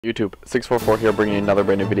YouTube, 644 here, bringing you another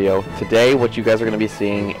brand new video. Today, what you guys are going to be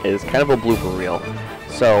seeing is kind of a blooper reel.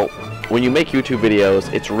 So, when you make YouTube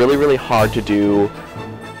videos, it's really hard to do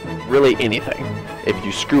really anything. If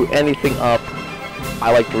you screw anything up,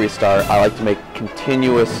 I like to restart. I like to make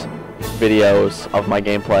continuous videos of my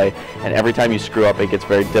gameplay, and every time you screw up, it gets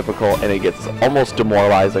very difficult and it gets almost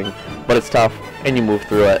demoralizing, but it's tough and you move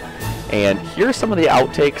through it. And here's some of the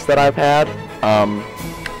outtakes that I've had.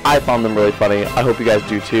 I found them really funny. I hope you guys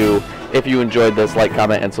do too. If you enjoyed this, like,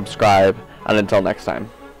 comment, and subscribe. And until next time.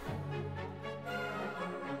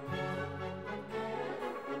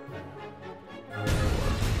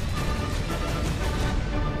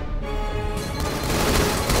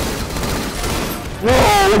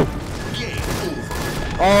 Whoa!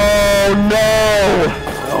 Oh no!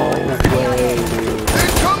 No way, dude.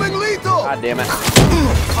 Incoming lethal! God damn it.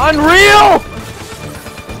 Unreal!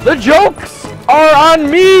 The jokes are on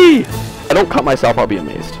me! If I don't cut myself, I'll be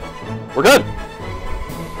amazed. We're good.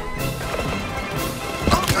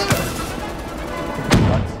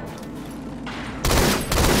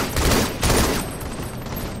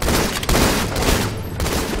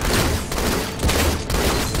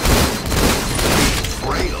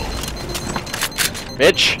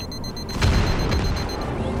 Bitch.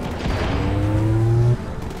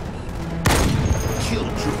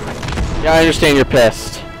 Yeah, I understand you're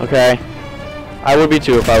pissed, okay? I would be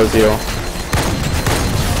too if I was you.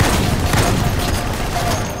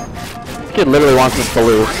 This kid literally wants us to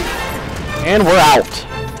lose. And we're out.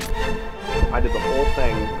 I did the whole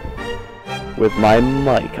thing with my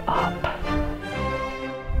mic up.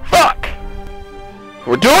 Fuck!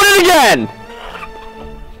 We're doing it again!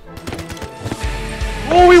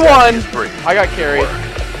 Oh, we won! I got carried.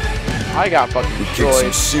 I got fucking destroyed. Kick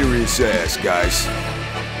some serious ass, guys.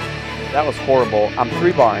 That was horrible. I'm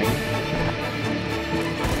 3-barring.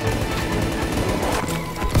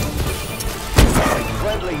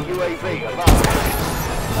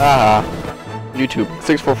 YouTube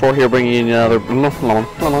 644 here, bringing you another.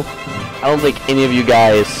 I don't think any of you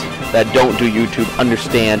guys that don't do YouTube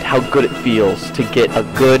understand how good it feels to get a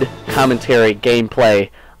good commentary gameplay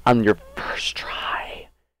on your first try.